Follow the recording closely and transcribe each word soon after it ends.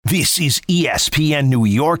This is ESPN New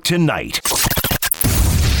York Tonight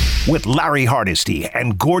with Larry Hardesty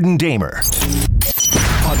and Gordon Damer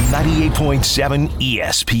on 98.7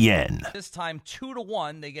 ESPN. This time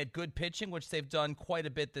 2-1, they get good pitching, which they've done quite a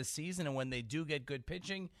bit this season. And when they do get good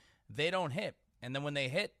pitching, they don't hit. And then when they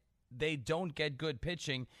hit, they don't get good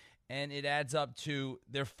pitching. And it adds up to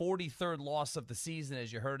their 43rd loss of the season,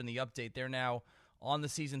 as you heard in the update. They're now on the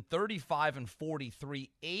season 35-43,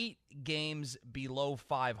 8 games below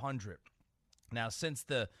 500. Now, since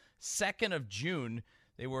the 2nd of June,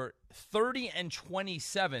 they were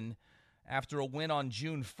 30-27 after a win on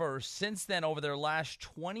June 1st. Since then, over their last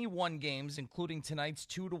 21 games, including tonight's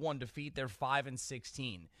 2-1 defeat, they're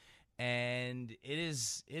 5-16. And it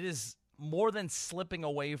is more than slipping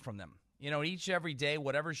away from them. You know, every day,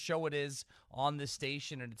 whatever show it is on this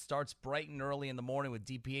station, and it starts bright and early in the morning with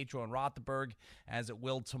DiPietro and Rothenberg, as it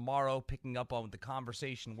will tomorrow, picking up on the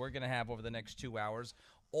conversation we're going to have over the next 2 hours,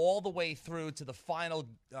 all the way through to the final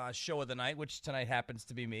show of the night, which tonight happens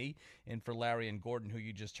to be me, and for Larry and Gordon, who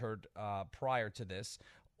you just heard prior to this.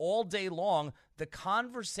 All day long, the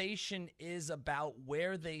conversation is about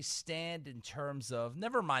where they stand in terms of,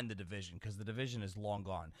 never mind the division, because the division is long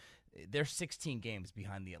gone. They're 16 games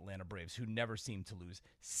behind the Atlanta Braves, who never seem to lose.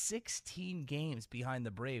 16 games behind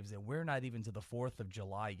the Braves, and we're not even to the 4th of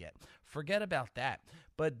July yet. Forget about that.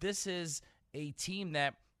 But this is a team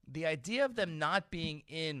that the idea of them not being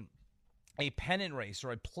in a pennant race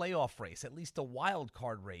or a playoff race, at least a wild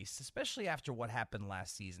card race, especially after what happened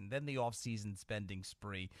last season, then the offseason spending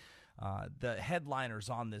spree, the headliners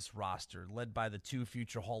on this roster, led by the 2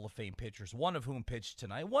 future Hall of Fame pitchers, one of whom pitched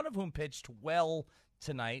tonight, one of whom pitched well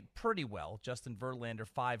tonight, pretty well. Justin Verlander,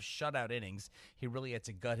 5 shutout innings. He really had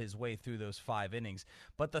to gut his way through those 5 innings.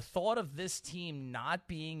 But the thought of this team not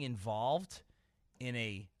being involved in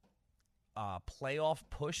a playoff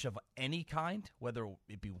push of any kind, whether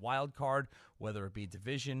it be wild card, whether it be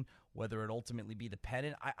division, whether it ultimately be the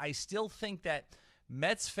pennant, I still think that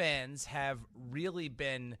Mets fans have really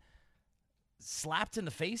been slapped in the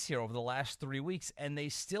face here over the last 3 weeks, and they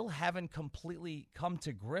still haven't completely come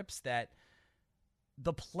to grips that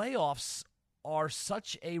the playoffs are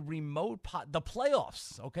such a remote the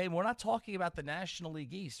playoffs, okay? We're not talking about the National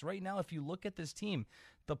League East. Right now, if you look at this team,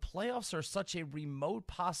 the playoffs are such a remote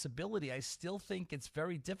possibility. I still think it's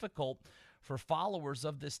very difficult for followers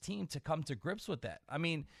of this team to come to grips with that. I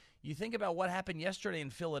mean, you think about what happened yesterday in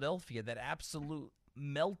Philadelphia, that absolute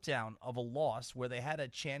meltdown of a loss where they had a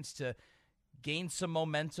chance to gain some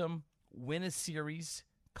momentum, win a series,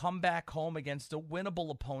 come back home against a winnable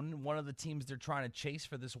opponent, one of the teams they're trying to chase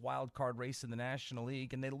for this wild card race in the National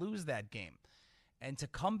League, and they lose that game. And to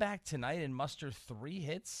come back tonight and muster 3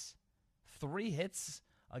 hits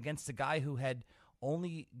against a guy who had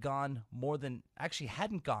only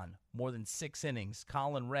hadn't gone more than 6 innings,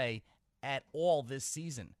 Colin Ray, at all this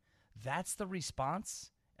season. That's the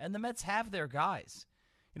response. And the Mets have their guys.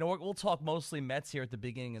 You know, we'll talk mostly Mets here at the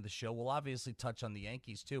beginning of the show. We'll obviously touch on the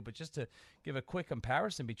Yankees too, but just to give a quick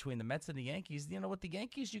comparison between the Mets and the Yankees, you know, with the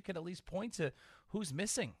Yankees, you could at least point to who's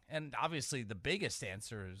missing. And obviously the biggest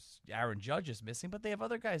answer is Aaron Judge is missing, but they have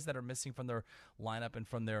other guys that are missing from their lineup and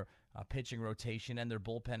from their pitching rotation and their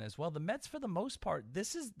bullpen as well. The Mets, for the most part,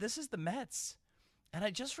 this is the Mets. And I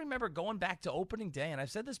just remember going back to opening day, and I've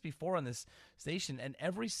said this before on this station, and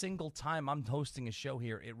every single time I'm hosting a show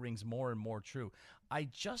here, it rings more and more true. I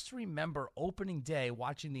just remember opening day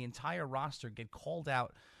watching the entire roster get called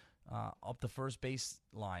out up the first base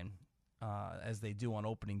line, as they do on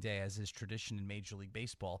opening day, as is tradition in Major League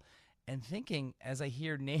Baseball, and thinking, as I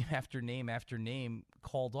hear name after name after name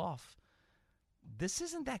called off, this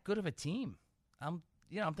isn't that good of a team. I'm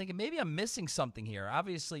thinking maybe I'm missing something here.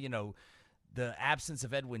 Obviously, the absence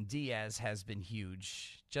of Edwin Diaz has been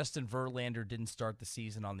huge. Justin Verlander didn't start the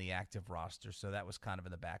season on the active roster, so that was kind of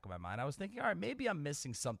in the back of my mind. I was thinking, all right, maybe I'm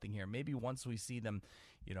missing something here. Maybe once we see them,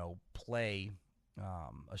 play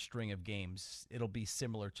a string of games, it'll be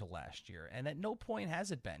similar to last year. And at no point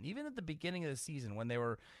has it been. Even at the beginning of the season when they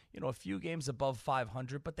were, a few games above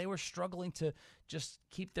 500, but they were struggling to just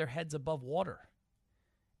keep their heads above water.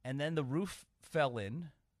 And then the roof fell in,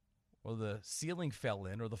 or the ceiling fell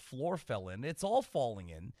in, or the floor fell in. It's all falling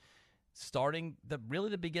in, starting the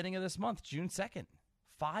beginning of this month, June 2nd.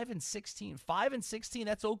 5-16. 5-16,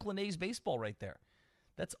 that's Oakland A's baseball right there.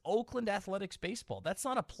 That's Oakland Athletics baseball. That's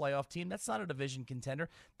not a playoff team. That's not a division contender.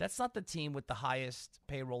 That's not the team with the highest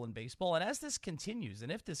payroll in baseball. And as this continues,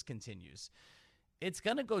 and if this continues, it's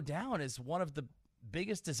going to go down as one of the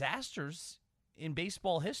biggest disasters in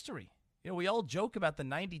baseball history. We all joke about the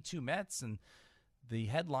 92 Mets and the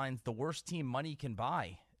headlines, the worst team money can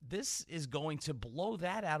buy. This is going to blow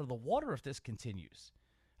that out of the water if this continues.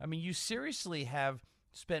 I mean, you seriously have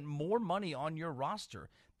spent more money on your roster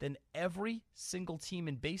than every single team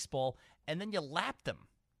in baseball, and then you lap them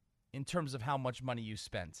in terms of how much money you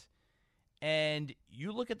spent. And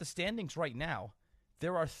you look at the standings right now,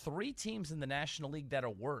 there are 3 teams in the National League that are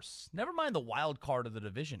worse. Never mind the wild card of the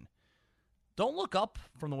division. Don't look up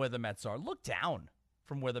from where the Mets are. Look down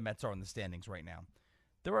from where the Mets are in the standings right now.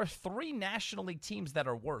 There are 3 National League teams that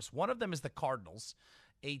are worse. One of them is the Cardinals,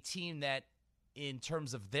 a team that, in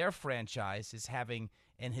terms of their franchise, is having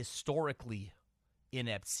an historically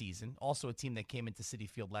inept season. Also a team that came into Citi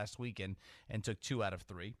Field last weekend and took 2 out of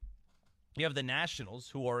 3. You have the Nationals,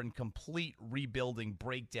 who are in complete rebuilding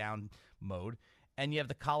breakdown mode. And you have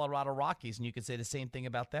the Colorado Rockies, and you could say the same thing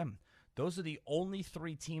about them. Those are the only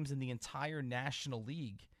 3 teams in the entire National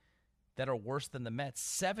League that are worse than the Mets.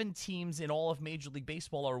 7 teams in all of Major League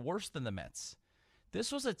Baseball are worse than the Mets.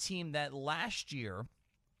 This was a team that last year,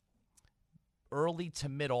 early to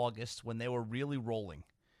mid-August, when they were really rolling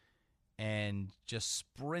and just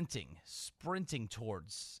sprinting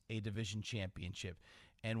towards a division championship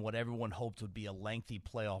and what everyone hoped would be a lengthy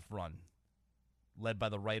playoff run, led by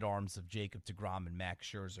the right arms of Jacob deGrom and Max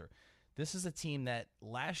Scherzer. This is a team that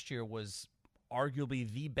last year was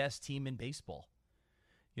arguably the best team in baseball.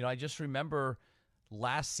 You know, I just remember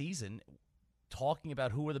last season talking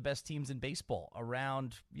about who were the best teams in baseball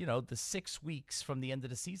around, you know, the 6 weeks from the end of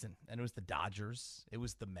the season. And it was the Dodgers. It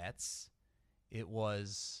was the Mets. It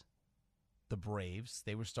was the Braves.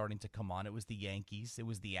 They were starting to come on. It was the Yankees. It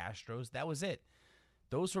was the Astros. That was it.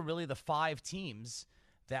 Those were really the 5 teams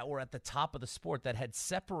that were at the top of the sport, that had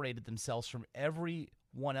separated themselves from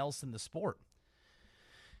everyone else in the sport.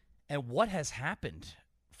 And what has happened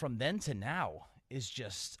from then to now is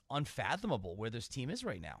just unfathomable where this team is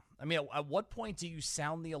right now. I mean, at what point do you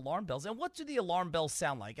sound the alarm bells? And what do the alarm bells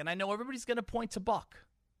sound like? And I know everybody's going to point to Buck.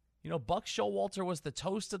 You know, Buck Showalter was the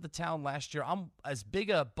toast of the town last year. I'm as big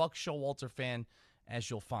a Buck Showalter fan as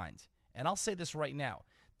you'll find. And I'll say this right now.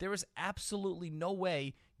 There is absolutely no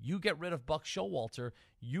way you get rid of Buck Showalter,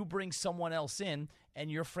 you bring someone else in, and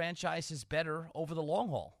your franchise is better over the long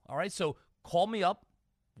haul. All right, so call me up,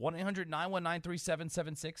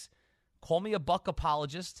 1-800-919-3776. Call me a Buck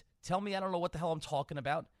apologist. Tell me I don't know what the hell I'm talking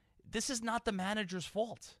about. This is not the manager's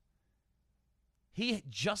fault. He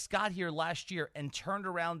just got here last year and turned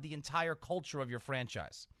around the entire culture of your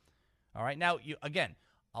franchise. All right, now, again,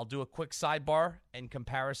 I'll do a quick sidebar in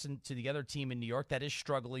comparison to the other team in New York that is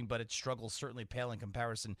struggling, but its struggles certainly pale in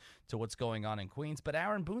comparison to what's going on in Queens. But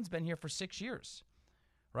Aaron Boone's been here for 6 years,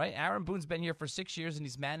 right? Aaron Boone's been here for 6 years, and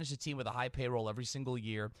he's managed a team with a high payroll every single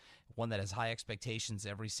year, one that has high expectations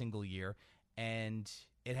every single year, and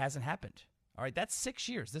it hasn't happened. All right, that's 6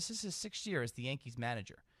 years. This is his 6th year as the Yankees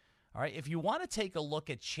manager. All right, if you want to take a look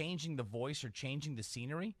at changing the voice or changing the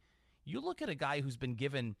scenery, you look at a guy who's been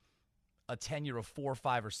given a tenure of 4,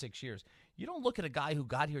 5, or 6 years. You don't look at a guy who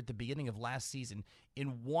got here at the beginning of last season.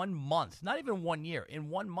 In 1 month, not even 1 year, in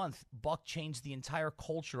 1 month, Buck changed the entire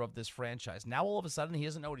culture of this franchise. Now all of a sudden he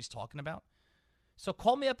doesn't know what he's talking about. So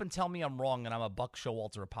call me up and tell me I'm wrong and I'm a Buck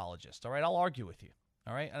Showalter apologist. All right, I'll argue with you.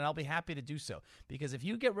 All right, and I'll be happy to do so. Because if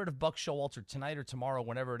you get rid of Buck Showalter tonight or tomorrow,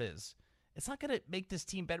 whenever it is, it's not going to make this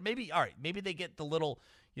team better. Maybe, all right, maybe they get the little,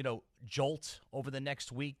 jolt over the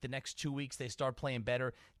next week. The next 2 weeks, they start playing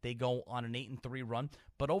better. They go on an 8-3 run.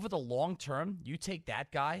 But over the long term, you take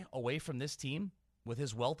that guy away from this team with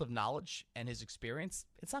his wealth of knowledge and his experience,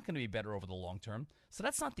 it's not going to be better over the long term. So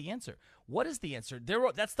that's not the answer. What is the answer?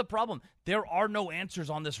 That's the problem. There are no answers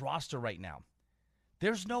on this roster right now.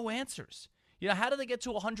 There's no answers. How did they get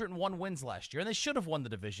to 101 wins last year? And they should have won the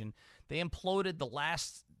division. They imploded the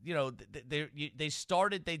last,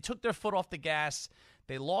 they took their foot off the gas.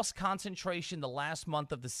 They lost concentration the last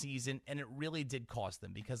month of the season, and it really did cost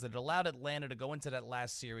them because it allowed Atlanta to go into that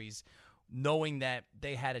last series knowing that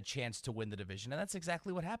they had a chance to win the division. And that's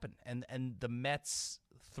exactly what happened. And the Mets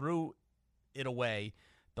threw it away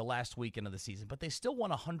the last weekend of the season, but they still won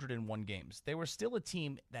 101 games. They were still a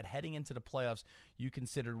team that heading into the playoffs, you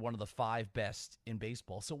considered one of the 5 best in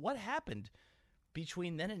baseball. So what happened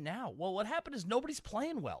between then and now? Well, what happened is nobody's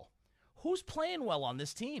playing well. Who's playing well on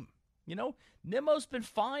this team? Nimmo's been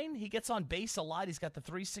fine. He gets on base a lot. He's got the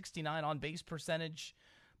 .369 on base percentage.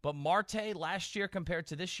 But Marte last year compared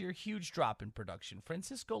to this year, huge drop in production.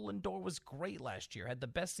 Francisco Lindor was great last year, had the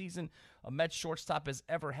best season a Mets shortstop has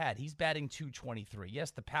ever had. He's batting .223. Yes,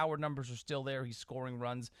 the power numbers are still there. He's scoring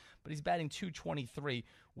runs, but he's batting .223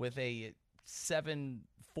 with a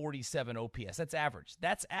 747 OPS. That's average.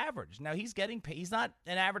 That's average. Now, he's getting paid. He's not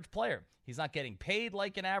an average player. He's not getting paid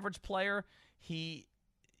like an average player. He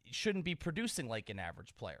shouldn't be producing like an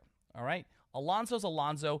average player. All right? Alonso's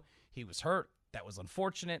Alonso. He was hurt. That was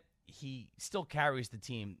unfortunate. He still carries the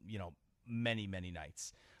team, many, many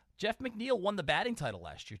nights. Jeff McNeil won the batting title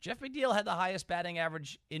last year. Jeff McNeil had the highest batting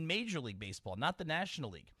average in Major League Baseball, not the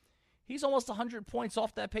National League. He's almost 100 points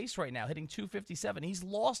off that pace right now, hitting .257. He's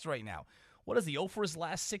lost right now. What is he, 0 for his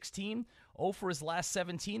last 16? 0 for his last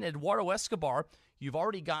 17? Eduardo Escobar, you've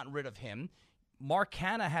already gotten rid of him. Mark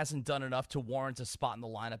Hanna hasn't done enough to warrant a spot in the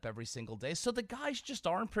lineup every single day. So the guys just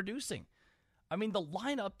aren't producing. I mean, the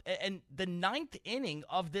lineup and the ninth inning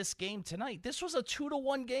of this game tonight, this was a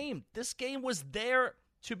 2-1 game. This game was there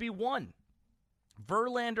to be won.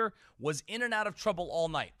 Verlander was in and out of trouble all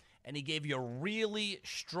night, and he gave you a really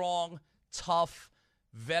strong, tough,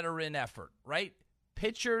 veteran effort, right?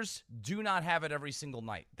 Pitchers do not have it every single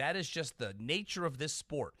night. That is just the nature of this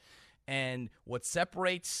sport. And what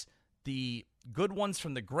separates the good ones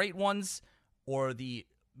from the great ones, or the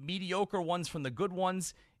mediocre ones from the good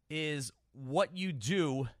ones, is what you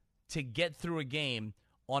do to get through a game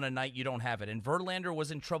on a night you don't have it. And Verlander was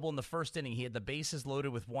in trouble in the first inning. He had the bases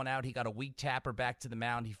loaded with one out. He got a weak tapper back to the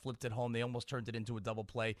mound. He flipped it home. They almost turned it into a double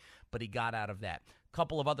play, but he got out of that. A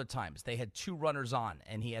couple of other times, they had 2 runners on,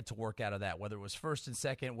 and he had to work out of that, whether it was first and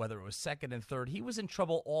second, whether it was second and third. He was in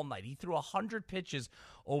trouble all night. He threw 100 pitches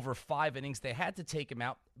over 5 innings. They had to take him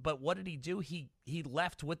out, but what did he do? He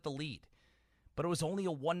left with the lead. But it was only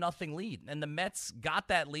a 1-0 lead, and the Mets got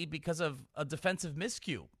that lead because of a defensive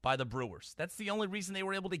miscue by the Brewers. That's the only reason they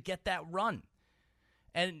were able to get that run.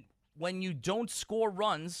 And when you don't score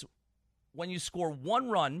runs, when you score 1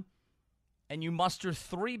 run and you muster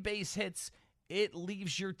 3 base hits, it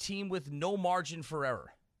leaves your team with no margin for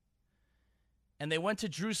error. And they went to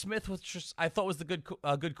Drew Smith, which I thought was the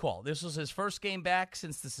good call. This was his first game back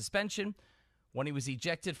since the suspension, when he was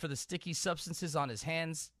ejected for the sticky substances on his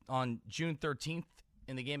hands on June 13th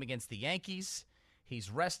in the game against the Yankees. He's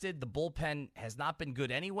rested. The bullpen has not been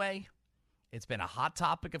good anyway. It's been a hot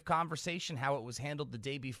topic of conversation how it was handled the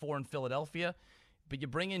day before in Philadelphia. But you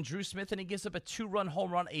bring in Drew Smith, and he gives up a 2-run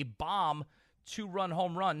home run, a bomb 2-run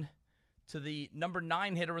home run to the number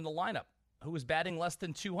 9 hitter in the lineup, who was batting less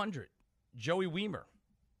than 200, Joey Wiemer.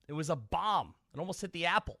 It was a bomb. It almost hit the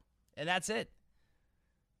apple, and that's it.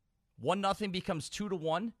 1-0 becomes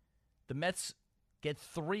 2-1. The Mets get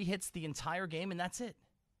 3 hits the entire game, and that's it.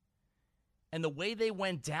 And the way they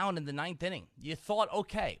went down in the 9th inning, you thought,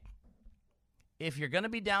 okay, if you're going to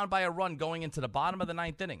be down by a run going into the bottom of the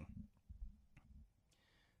 9th inning,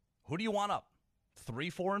 who do you want up? 3,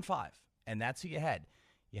 4, and 5. And that's who you had.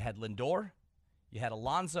 You had Lindor, you had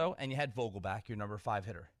Alonso, and you had Vogelbach, your number 5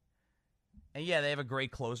 hitter. And yeah, they have a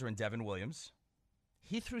great closer in Devin Williams.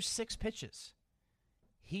 He threw 6 pitches.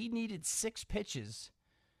 He needed 6 pitches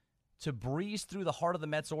to breeze through the heart of the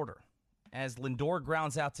Mets order, as Lindor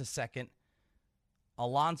grounds out to second,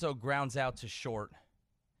 Alonso grounds out to short,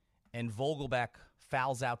 and Vogelbach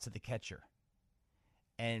fouls out to the catcher.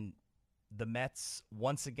 And the Mets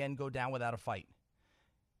once again go down without a fight,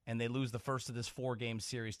 and they lose the first of this 4-game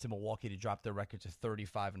series to Milwaukee to drop their record to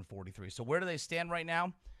 35-43. So where do they stand right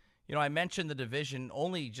now? I mentioned the division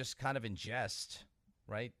only just kind of in jest,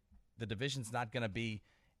 right? The division's not going to be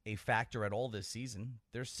a factor at all this season.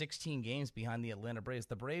 They're 16 games behind the Atlanta Braves.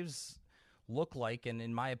 The Braves look like, and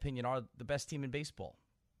in my opinion, are the best team in baseball.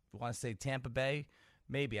 If you want to say Tampa Bay,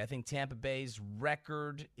 maybe. I think Tampa Bay's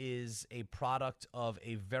record is a product of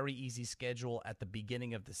a very easy schedule at the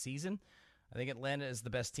beginning of the season. I think Atlanta is the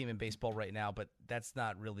best team in baseball right now, but that's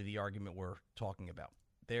not really the argument we're talking about.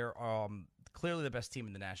 They're clearly the best team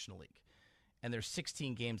in the National League, and they're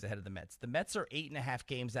 16 games ahead of the Mets. The Mets are 8.5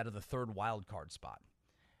 games out of the 3rd wild card spot.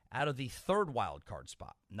 Out of the 3rd wild card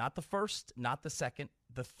spot, not the 1st, not the 2nd,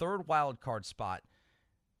 the 3rd wild card spot,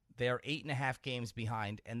 they are 8.5 games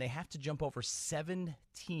behind, and they have to jump over 7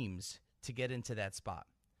 teams to get into that spot.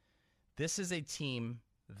 This is a team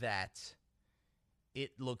that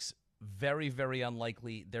it looks very, very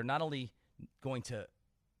unlikely. They're not only going to,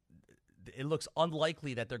 it looks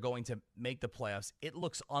unlikely that they're going to make the playoffs. It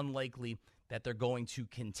looks unlikely that they're going to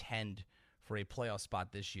contend for a playoff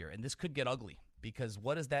spot this year. And this could get ugly, because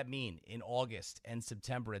what does that mean in August and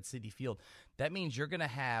September at Citi Field? That means you're going to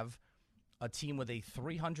have a team with a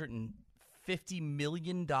 $350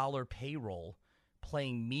 million payroll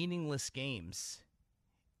playing meaningless games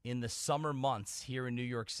in the summer months here in New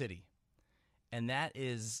York City. And that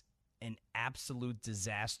is an absolute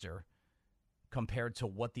disaster compared to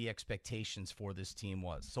what the expectations for this team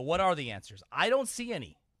was. So what are the answers? I don't see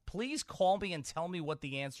any. Please call me and tell me what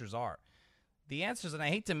the answers are. The answers, and I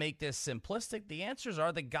hate to make this simplistic, the answers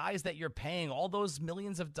are the guys that you're paying all those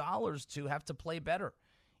millions of dollars to have to play better.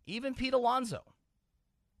 Even Pete Alonso.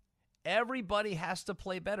 Everybody has to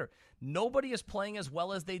play better. Nobody is playing as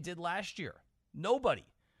well as they did last year. Nobody.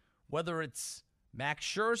 Whether it's Max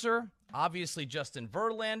Scherzer, obviously Justin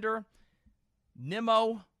Verlander,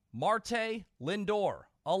 Nimmo, Marte, Lindor,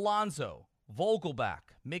 Alonso,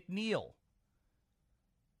 Vogelbach, McNeil.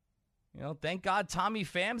 Thank God Tommy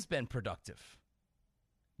Pham's been productive.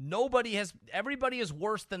 Everybody is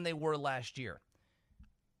worse than they were last year.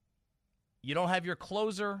 You don't have your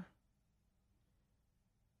closer.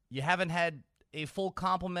 You haven't had a full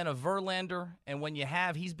complement of Verlander, and when you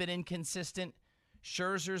have, he's been inconsistent.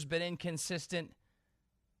 Scherzer's been inconsistent.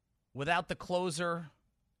 Without the closer,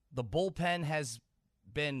 the bullpen has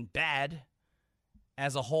been bad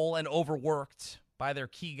as a whole and overworked by their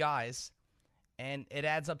key guys, and it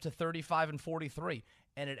adds up to 35 and 43,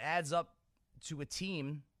 and it adds up to a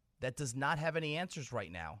team that does not have any answers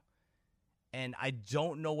right now. And I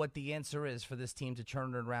don't know what the answer is for this team to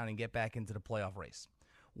turn it around and get back into the playoff race.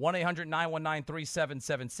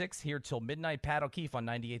 1-800-919-3776, here till midnight. Pat O'Keefe on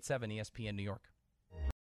 98.7 ESPN New York.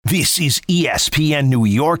 This is ESPN New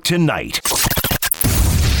York Tonight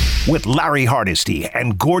with Larry Hardesty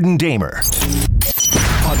and Gordon Damer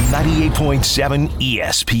on 98.7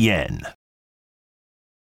 ESPN.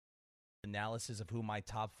 Analysis of who my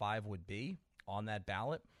top 5 would be on that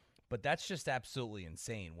ballot, but that's just absolutely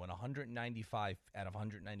insane when 195 out of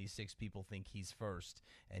 196 people think he's first,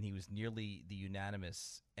 and he was nearly the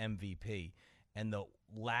unanimous MVP, and the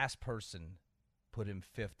last person put him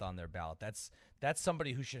 5th on their ballot. That's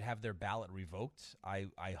somebody who should have their ballot revoked. I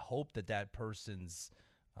hope that person's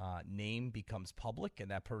name becomes public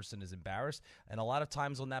and that person is embarrassed. And a lot of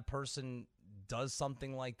times when that person does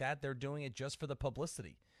something like that, they're doing it just for the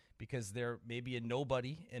publicity, because they're maybe a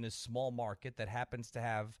nobody in a small market that happens to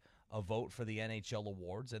have a vote for the NHL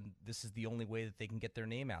awards, and this is the only way that they can get their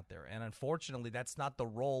name out there. And unfortunately, that's not the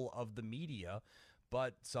role of the media,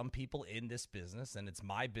 but some people in this business, and it's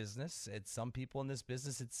my business, it's some people in this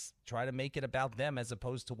business, it's try to make it about them as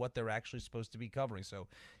opposed to what they're actually supposed to be covering. So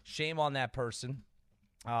shame on that person.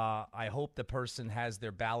 I hope the person has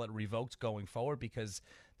their ballot revoked going forward, because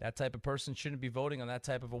that type of person shouldn't be voting on that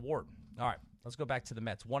type of award. All right, let's go back to the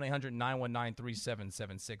Mets.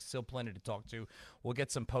 1-800-919-3776. Still plenty to talk to. We'll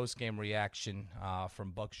get some post-game reaction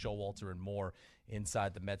from Buck Showalter and more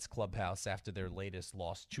inside the Mets clubhouse after their latest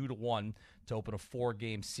loss, 2-1 to open a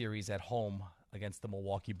 4-game series at home against the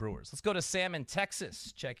Milwaukee Brewers. Let's go to Sam in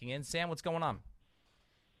Texas checking in. Sam, what's going on?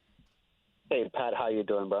 Hey, Pat, how you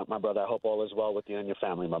doing, my brother? I hope all is well with you and your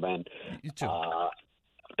family, my man. You too.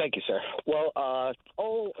 Thank you, sir. Well,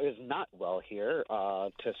 all is not well here.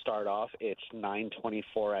 To start off, it's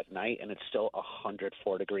 9:24 at night, and it's still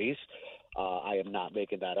 104 degrees. I am not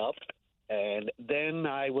making that up. And then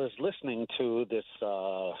I was listening to this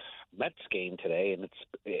Mets game today, and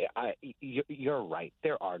you're right.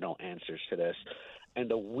 There are no answers to this. And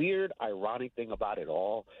the weird, ironic thing about it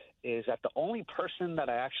all is that the only person that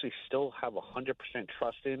I actually still have 100%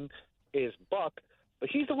 trust in is Buck, but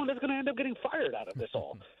he's the one that's going to end up getting fired out of this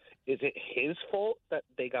all. Is it his fault that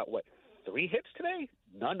they got, 3 hits today?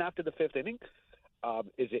 None after the 5th inning?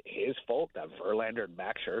 Is it his fault that Verlander and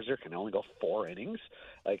Max Scherzer can only go 4 innings?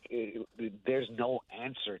 There's no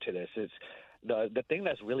answer to this. It's the thing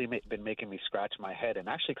that's really been making me scratch my head and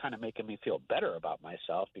actually kind of making me feel better about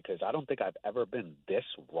myself, because I don't think I've ever been this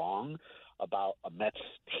wrong about a Mets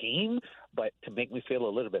team, but to make me feel a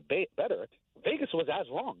little bit better, Vegas was as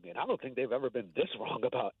wrong, and I don't think they've ever been this wrong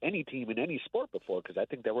about any team in any sport before, because I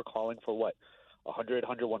think they were calling for 100,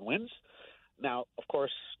 101 wins. Now, of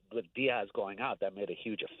course, with Diaz going out, that made a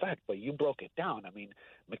huge effect, but you broke it down. I mean,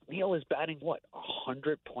 McNeil is batting,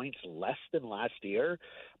 100 points less than last year?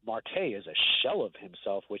 Marte is a shell of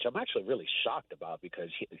himself, which I'm actually really shocked about, because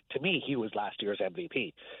to me, he was last year's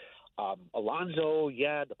MVP. Alonso,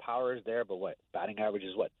 yeah, the power is there, but batting average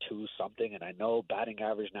is 2-something, and I know batting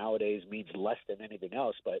average nowadays means less than anything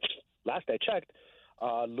else, but last I checked,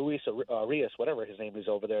 Luis Arias, whatever his name is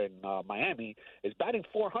over there in Miami, is batting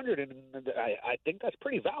 400, and I think that's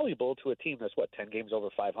pretty valuable to a team that's 10 games over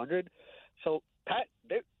 500. So, Pat,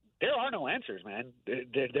 there are no answers, man.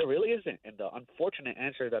 There really isn't, and the unfortunate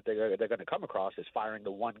answer that they're going to come across is firing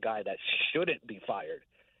the one guy that shouldn't be fired.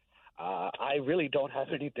 I really don't have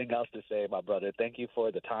anything else to say, my brother. Thank you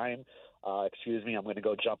for the time. Excuse me, I'm going to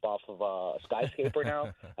go jump off of a skyscraper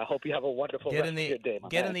now. I hope you have a wonderful rest of your day, my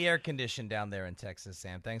man. In the air condition down there in Texas,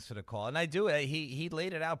 Sam. Thanks for the call. And I do. He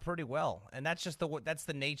laid it out pretty well. And that's just that's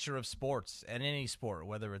the nature of sports, and any sport,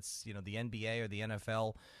 whether it's the NBA or the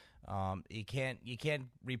NFL. You can't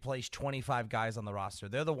replace 25 guys on the roster.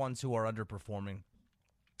 They're the ones who are underperforming.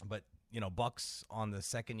 But bucks on the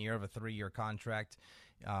second year of a 3-year contract.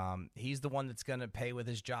 He's the one that's going to pay with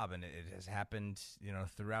his job, and it has happened,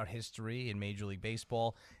 throughout history in Major League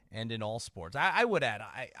Baseball and in all sports. I would add,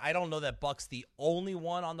 I don't know that Buck's the only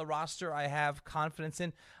one on the roster I have confidence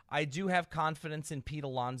in. I do have confidence in Pete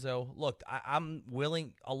Alonso. Look, I'm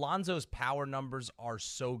willing. Alonso's power numbers are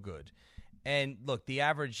so good. And look, the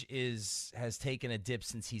average has taken a dip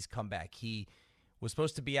since he's come back. He was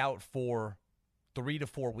supposed to be out for 3 to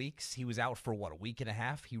 4 weeks. He was out for, a week and a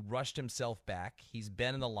half? He rushed himself back. He's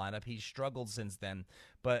been in the lineup. He's struggled since then.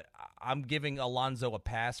 But I'm giving Alonso a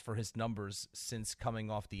pass for his numbers since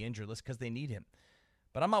coming off the injury list because they need him.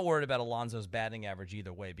 But I'm not worried about Alonso's batting average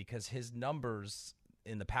either way because his numbers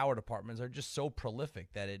in the power departments are just so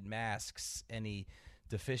prolific that it masks any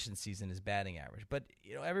deficiencies in his batting average. But,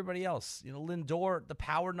 everybody else, Lindor, the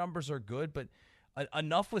power numbers are good, but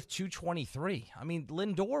enough with 223. I mean,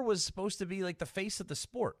 Lindor was supposed to be like the face of the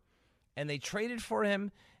sport, and they traded for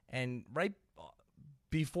him, and right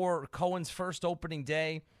before Cohen's first opening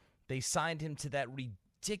day, they signed him to that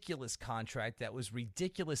ridiculous contract that was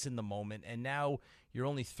ridiculous in the moment, and now you're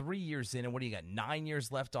only 3 years in, and what do you got, 9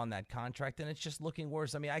 years left on that contract, and it's just looking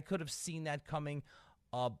worse. I mean, I could have seen that coming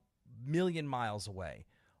a million miles away.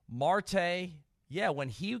 Marte, when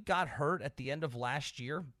he got hurt at the end of last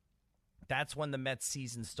year, that's when the Mets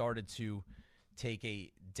season started to take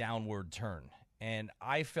a downward turn. And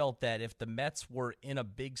I felt that if the Mets were in a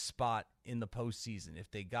big spot in the postseason, if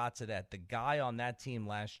they got to that, the guy on that team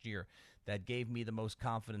last year that gave me the most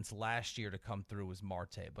confidence last year to come through was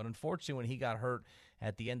Marte. But unfortunately, when he got hurt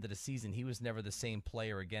at the end of the season, he was never the same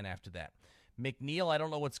player again after that. McNeil, I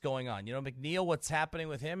don't know what's going on. McNeil, what's happening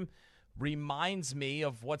with him reminds me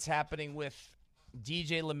of what's happening with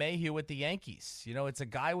DJ LeMahieu with the Yankees. It's a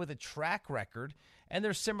guy with a track record, and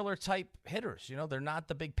they're similar type hitters. They're not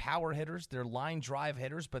the big power hitters. They're line drive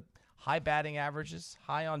hitters, but high batting averages,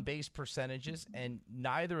 high on base percentages, and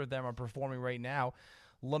neither of them are performing right now.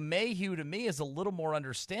 LeMahieu, to me, is a little more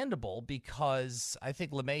understandable because I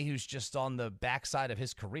think LeMahieu's just on the backside of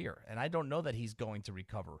his career, and I don't know that he's going to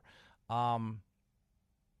recover.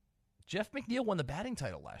 Jeff McNeil won the batting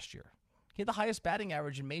title last year. He had the highest batting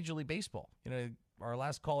average in Major League Baseball. Our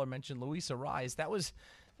last caller mentioned Luis Arraez. That was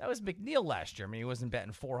McNeil last year. I mean, he wasn't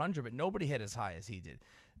batting 400, but nobody hit as high as he did.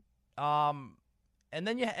 That's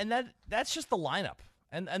just the lineup.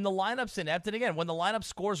 And the lineup's inept. And again, when the lineup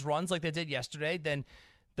scores runs like they did yesterday, then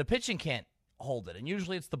the pitching can't hold it. And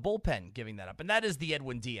usually it's the bullpen giving that up. And that is the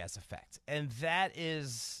Edwin Diaz effect. And that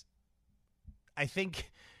is, I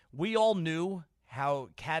think we all knew how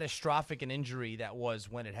catastrophic an injury that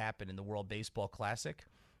was when it happened in the World Baseball Classic.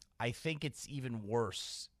 I think it's even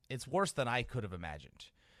worse. It's worse than I could have imagined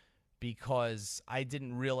because I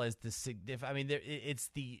didn't realize the significance. I mean, it's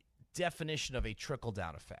the definition of a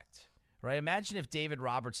trickle-down effect, right? Imagine if David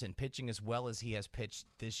Robertson, pitching as well as he has pitched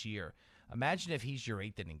this year, imagine if he's your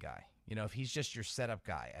eighth-inning guy. If he's just your setup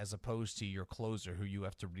guy as opposed to your closer who you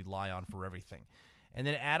have to rely on for everything. And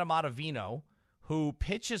then Adam Ottavino, who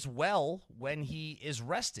pitches well when he is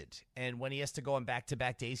rested, and when he has to go on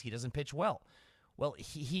back-to-back days, he doesn't pitch well. Well,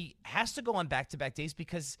 he has to go on back-to-back days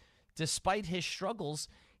because despite his struggles,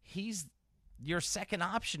 he's your second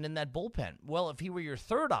option in that bullpen. Well, if he were your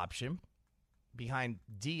third option behind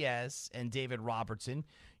Diaz and David Robertson,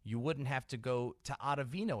 you wouldn't have to go to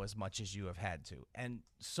Ottavino as much as you have had to, and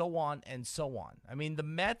so on and so on. I mean, the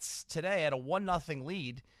Mets today had a 1-0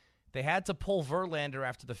 lead. They had to pull Verlander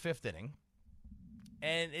after the fifth inning.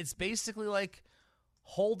 And it's basically like,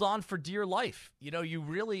 hold on for dear life.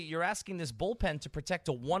 You're asking this bullpen to protect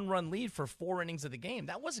a 1-run lead for 4 innings of the game.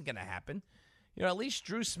 That wasn't going to happen. At least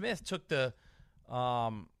Drew Smith took the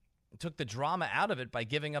drama out of it by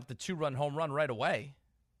giving up the 2-run home run right away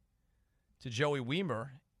to Joey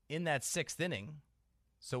Weimer in that 6th inning.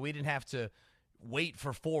 So we didn't have to wait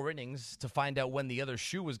for 4 innings to find out when the other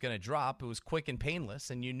shoe was going to drop. It was quick and painless.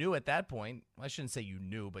 And you knew at that point, I shouldn't say you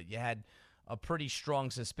knew, but you had a pretty strong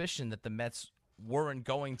suspicion that the Mets weren't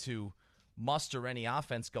going to muster any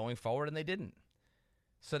offense going forward, and they didn't.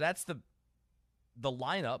 So that's the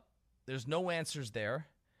lineup. There's no answers there.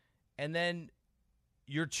 And then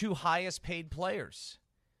your 2 highest paid players.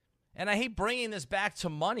 And I hate bringing this back to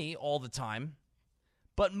money all the time,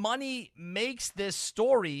 but money makes this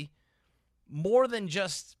story more than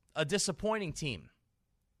just a disappointing team.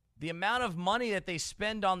 The amount of money that they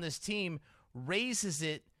spend on this team raises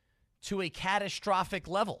it to a catastrophic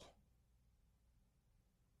level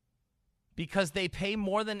because they pay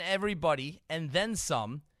more than everybody and then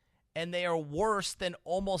some, and they are worse than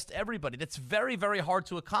almost everybody. That's very, very hard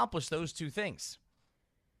to accomplish those 2 things.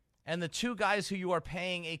 And the 2 guys who you are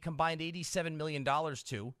paying a combined $87 million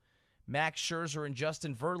to Max Scherzer and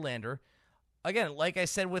Justin Verlander. Again, like I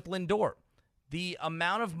said with Lindor, the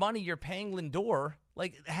amount of money you're paying Lindor,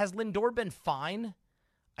 like, has Lindor been fine?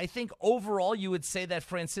 I think overall you would say that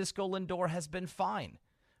Francisco Lindor has been fine.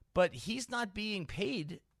 But he's not being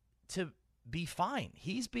paid to be fine.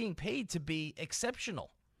 He's being paid to be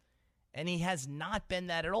exceptional. And he has not been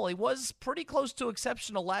that at all. He was pretty close to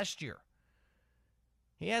exceptional last year.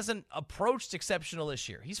 He hasn't approached exceptional this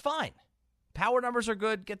year. He's fine. Power numbers are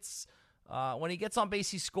good. When he gets on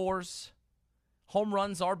base, he scores. Home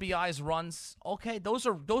runs, RBIs, runs. Okay, those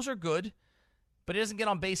are good. But he doesn't get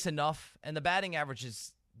on base enough, and the batting average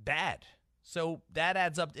is bad. So that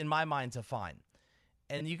adds up, in my mind, to fine.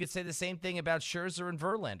 And you could say the same thing about Scherzer and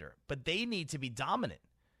Verlander, but they need to be dominant.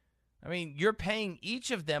 I mean, you're paying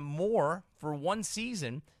each of them more for one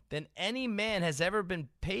season than any man has ever been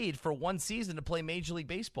paid for one season to play Major League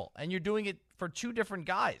Baseball. And you're doing it for two different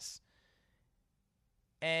guys.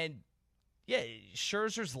 And, yeah,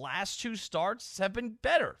 Scherzer's last two starts have been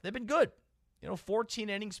better. They've been good. 14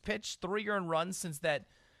 innings pitched, 3 earned runs since that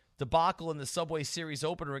debacle in the Subway Series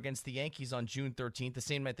opener against the Yankees on June 13th, the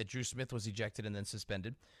same night that Drew Smith was ejected and then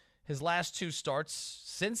suspended. His last two starts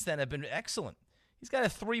since then have been excellent. He's got a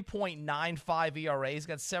 3.95 ERA. He's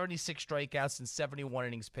got 76 strikeouts and 71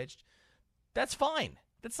 innings pitched. That's fine.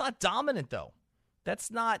 That's not dominant, though.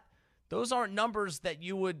 Those aren't numbers that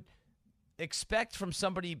you would expect from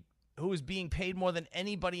somebody who is being paid more than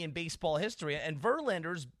anybody in baseball history. And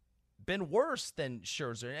Verlander's been worse than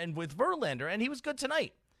Scherzer. And with Verlander, and he was good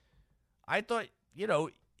tonight. I thought,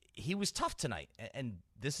 he was tough tonight. And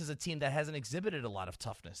this is a team that hasn't exhibited a lot of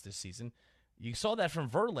toughness this season. You saw that from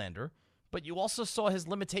Verlander, but you also saw his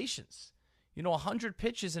limitations. 100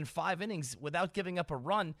 pitches in 5 innings without giving up a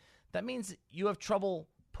run, that means you have trouble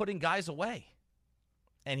putting guys away.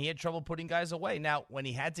 And he had trouble putting guys away. Now, when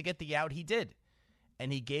he had to get the out, he did.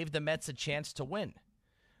 And he gave the Mets a chance to win.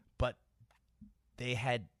 But they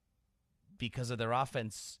had, because of their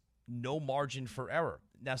offense, no margin for error.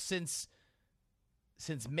 Now, since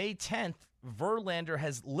May 10th, Verlander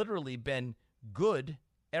has literally been good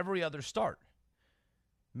every other start.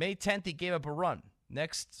 May 10th, he gave up a run.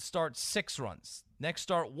 Next start, 6 runs. Next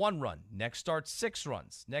start, 1 run. Next start, 6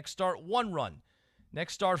 runs. Next start, 1 run.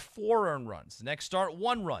 Next start, 4 earned runs. Next start,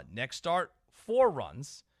 1 run. Next start, 4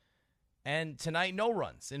 runs. And tonight, no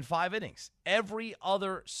runs in 5 innings. Every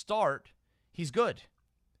other start, he's good.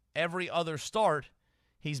 Every other start,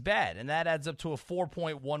 he's bad. And that adds up to a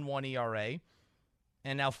 4.11 ERA.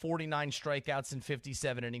 And now 49 strikeouts and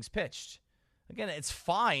 57 innings pitched. Again, it's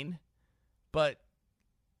fine, but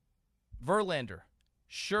Verlander,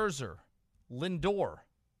 Scherzer, Lindor,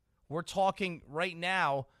 we're talking right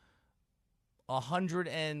now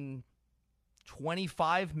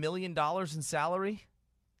 $125 million in salary.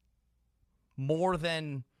 More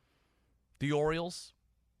than the Orioles.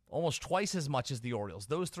 Almost twice as much as the Orioles.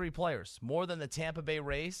 Those 3 players. More than the Tampa Bay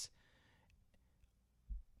Rays.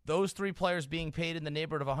 Those 3 players being paid in the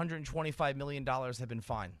neighborhood of $125 million have been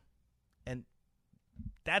fine. And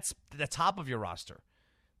that's the top of your roster.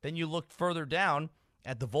 Then you look further down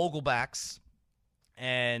at the Vogelbachs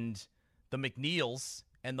and the McNeils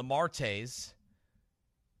and the Martes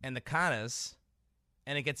and the Canas,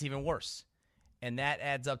 and it gets even worse. And that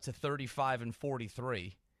adds up to 35 and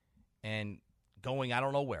 43 and going I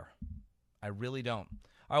don't know where. I really don't.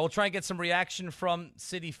 All right, we'll try and get some reaction from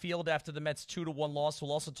Citi Field after the Mets' 2-1 loss.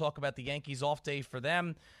 We'll also talk about the Yankees' off day for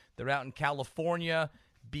them. They're out in California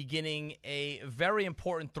beginning a very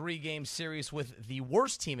important 3-game series with the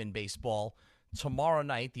worst team in baseball tomorrow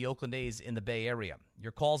night, the Oakland A's in the Bay Area.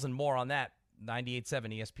 Your calls and more on that,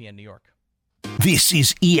 98.7 ESPN New York. This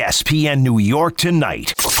is ESPN New York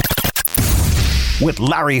Tonight with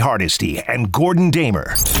Larry Hardesty and Gordon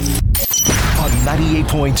Damer on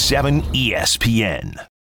 98.7 ESPN.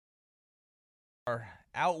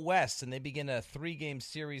 Out west, and they begin a 3-game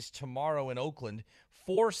series tomorrow in Oakland.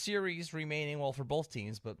 4 series remaining, well, for both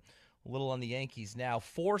teams, but a little on the Yankees now.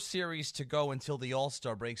 4 series to go until the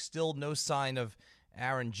All-Star break. Still no sign of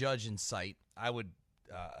Aaron Judge in sight. I would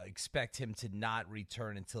expect him to not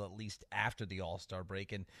return until at least after the All-Star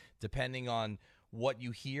break, and depending on what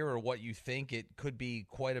you hear or what you think, it could be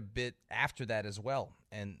quite a bit after that as well.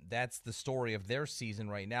 And that's the story of their season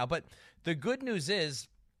right now. But the good news is,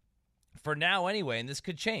 for now anyway, and this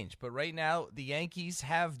could change, but right now the Yankees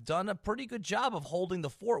have done a pretty good job of holding the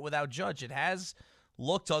fort without Judge. It has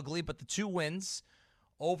looked ugly, but the 2 wins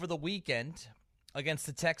over the weekend against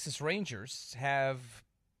the Texas Rangers have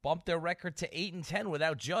bumped their record to 8-10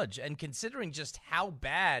 without Judge. And considering just how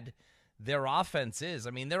bad their offense is,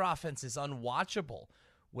 I mean, their offense is unwatchable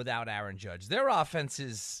without Aaron Judge. Their offense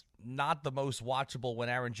is not the most watchable when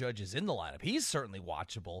Aaron Judge is in the lineup. He's certainly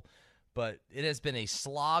watchable, but it has been a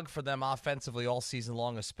slog for them offensively all season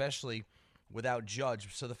long, especially without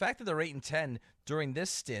Judge. So the fact that they're 8-10 during this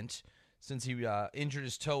stint, since he injured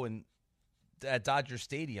his toe at Dodger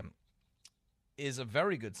Stadium, is a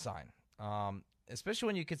very good sign, especially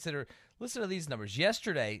when you consider, listen to these numbers.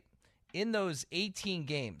 Yesterday, in those 18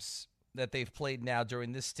 games that they've played now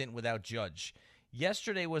during this stint without Judge,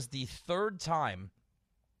 yesterday was the third time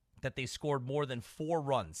that they scored more than 4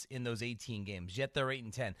 runs in those 18 games, yet they're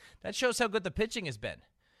 8-10. That shows how good the pitching has been.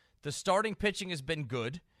 The starting pitching has been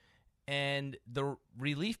good, and the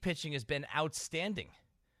relief pitching has been outstanding.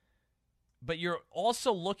 But you're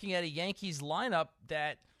also looking at a Yankees lineup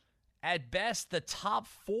that, at best, the top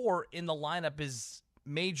 4 in the lineup is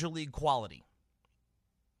major league quality.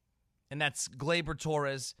 And that's Gleyber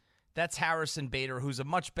Torres, that's Harrison Bader, who's a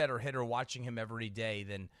much better hitter watching him every day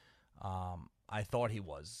than I thought he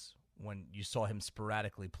was. When you saw him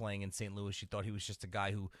sporadically playing in St. Louis, you thought he was just a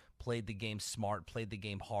guy who played the game smart, played the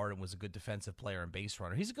game hard, and was a good defensive player and base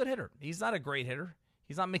runner. He's a good hitter. He's not a great hitter.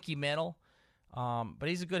 He's not Mickey Mantle, but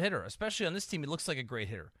he's a good hitter. Especially on this team, he looks like a great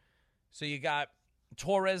hitter. So you got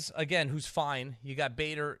Torres, again, who's fine. You got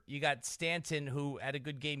Bader. You got Stanton, who had a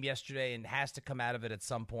good game yesterday and has to come out of it at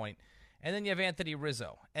some point. And then you have Anthony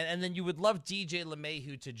Rizzo. And then you would love DJ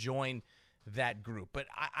LeMahieu to join that group. But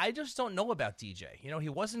I just don't know about DJ. You know, he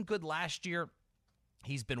wasn't good last year.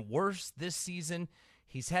 He's been worse this season.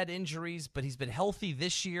 He's had injuries, but he's been healthy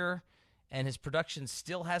this year, and his production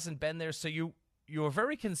still hasn't been there. So you're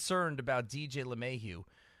very concerned about DJ LeMahieu.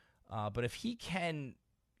 But if he can,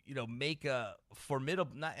 you know, make a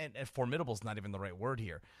formidable, and formidable is not even the right word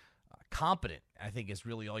here, competent, I think is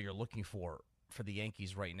really all you're looking for the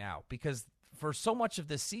Yankees right now. Because for so much of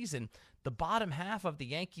this season, the bottom half of the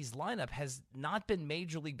Yankees lineup has not been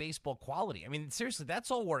Major League Baseball quality. I mean, seriously,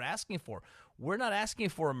 that's all we're asking for. We're not asking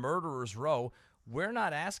for a murderer's row. We're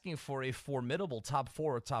not asking for a formidable top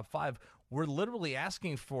 4 or top 5. We're literally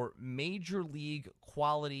asking for Major League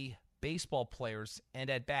quality baseball players and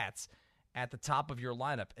at-bats at the top of your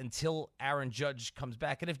lineup until Aaron Judge comes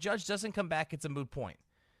back. And if Judge doesn't come back, it's a moot point,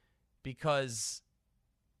 because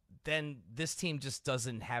then this team just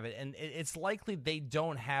doesn't have it. And it's likely they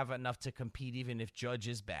don't have enough to compete even if Judge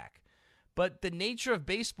is back. But the nature of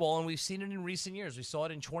baseball, and we've seen it in recent years. We saw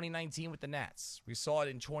it in 2019 with the Nats. We saw it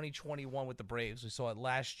in 2021 with the Braves. We saw it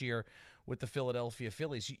last year with the Philadelphia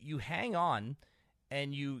Phillies. You hang on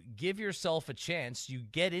and you give yourself a chance. You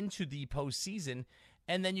get into the postseason,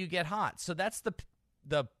 and then you get hot. So that's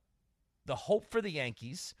the hope for the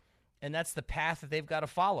Yankees. And that's the path that they've got to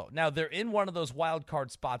follow. Now, they're in one of those wild card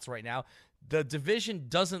spots right now. The division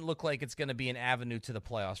doesn't look like it's going to be an avenue to the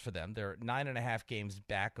playoffs for them. They're 9.5 games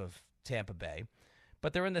back of Tampa Bay.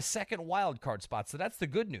 But they're in the second wild card spot. So that's the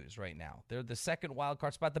good news right now. They're the second wild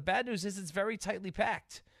card spot. The bad news is it's very tightly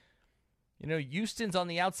packed. You know, Houston's on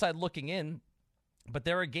the outside looking in, but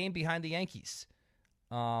they're a game behind the Yankees.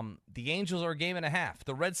 The Angels are a game and a half.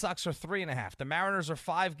 The Red Sox are 3.5. The Mariners are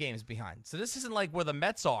 5 games behind. So this isn't like where the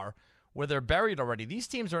Mets are, where they're buried already. These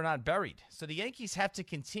teams are not buried. So the Yankees have to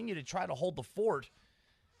continue to try to hold the fort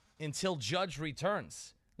until Judge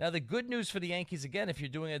returns. Now, the good news for the Yankees, again, if you're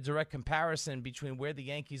doing a direct comparison between where the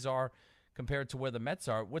Yankees are compared to where the Mets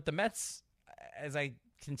are, with the Mets, as I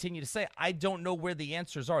continue to say, I don't know where the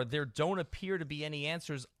answers are. There don't appear to be any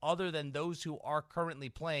answers other than those who are currently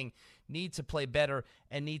playing need to play better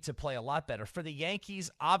and need to play a lot better. For the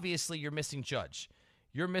Yankees, obviously you're missing Judge.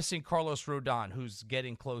 You're missing Carlos Rodon, who's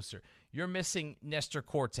getting closer. You're missing Nestor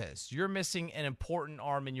Cortez. You're missing an important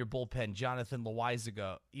arm in your bullpen, Jonathan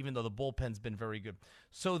Loaizaga, even though the bullpen's been very good.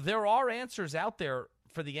 So there are answers out there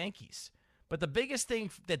for the Yankees. But the biggest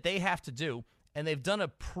thing that they have to do, and they've done a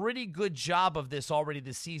pretty good job of this already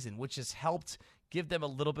this season, which has helped give them a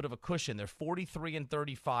little bit of a cushion. They're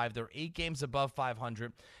 43-35. They're 8 games above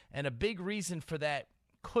 500. And a big reason for that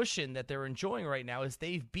cushion that they're enjoying right now is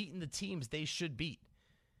they've beaten the teams they should beat.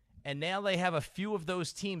 And now they have a few of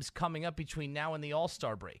those teams coming up between now and the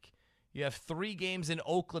All-Star break. You have 3 games in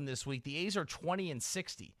Oakland this week. The A's are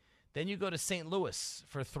 20-60. Then you go to St. Louis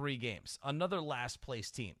for 3 games, another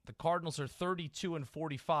last-place team. The Cardinals are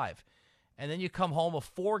 32-45. And then you come home a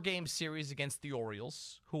 4-game series against the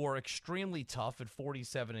Orioles, who are extremely tough at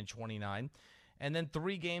 47-29. And then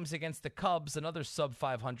 3 games against the Cubs, another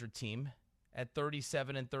sub-500 team, at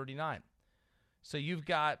 37-39. So you've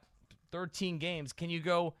got 13 games. Can you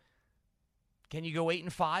go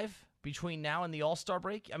 8-5 between now and the All-Star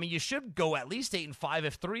break? I mean, you should go at least 8-5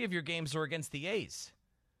 if 3 of your games are against the A's.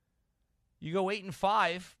 You go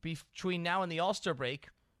 8-5 between now and the All-Star break.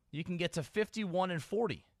 you can get to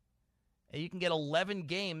 51-40. And you can get 11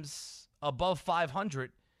 games above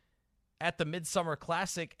 500 at the Midsummer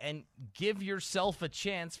Classic and give yourself a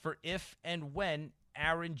chance for if and when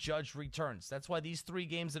Aaron Judge returns. That's why these 3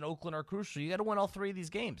 games in Oakland are crucial. You got to win all 3 of these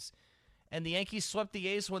games. And the Yankees swept the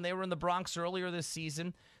A's when they were in the Bronx earlier this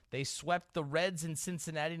season. They swept the Reds in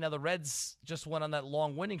Cincinnati. Now, the Reds just went on that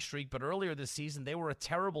long winning streak, but earlier this season, they were a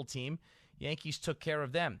terrible team. Yankees took care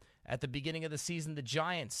of them. At the beginning of the season, the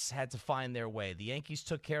Giants had to find their way. The Yankees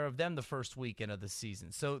took care of them the first weekend of the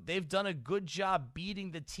season. So they've done a good job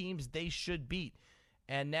beating the teams they should beat.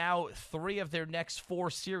 And now 3 of their next 4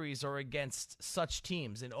 series are against such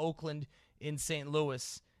teams in Oakland, in St.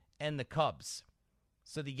 Louis, and the Cubs.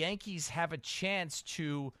 So the Yankees have a chance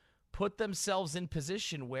to put themselves in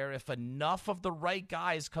position where if enough of the right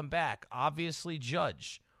guys come back, obviously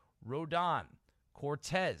Judge, Rodon,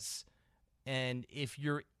 Cortez, and if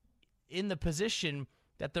you're in the position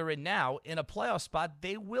that they're in now, in a playoff spot,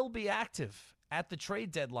 they will be active at the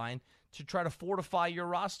trade deadline to try to fortify your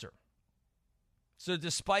roster. So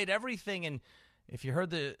despite everything, and if you heard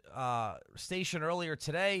the station earlier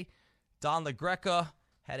today, Don LaGreca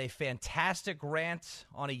had a fantastic rant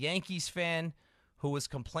on a Yankees fan who was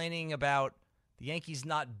complaining about the Yankees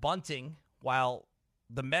not bunting while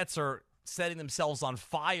the Mets are setting themselves on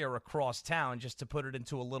fire across town, just to put it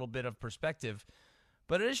into a little bit of perspective.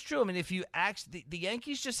 But it is true. I mean, if you the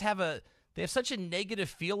Yankees just they have such a negative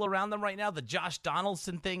feel around them right now. The Josh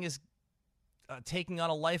Donaldson thing is taking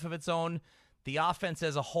on a life of its own. The offense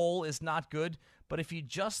as a whole is not good. But if you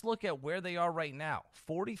just look at where they are right now,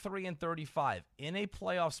 43-35 in a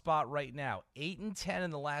playoff spot right now, 8-10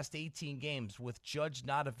 in the last 18 games with Judge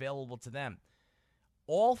not available to them.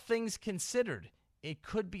 All things considered, it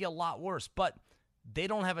could be a lot worse. But they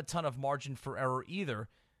don't have a ton of margin for error either.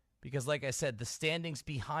 Because, like I said, the standings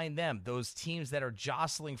behind them, those teams that are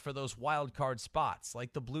jostling for those wild card spots,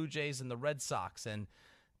 like the Blue Jays and the Red Sox and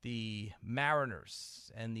the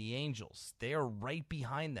Mariners and the Angels, they are right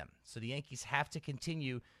behind them. So the Yankees have to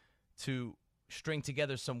continue to string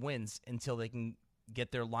together some wins until they can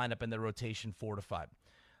get their lineup and their rotation fortified.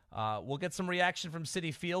 We'll get some reaction from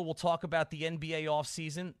Citi Field. We'll talk about the NBA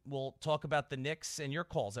offseason. We'll talk about the Knicks and your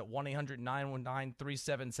calls at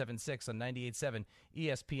 1-800-919-3776 on 98.7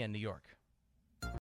 ESPN New York.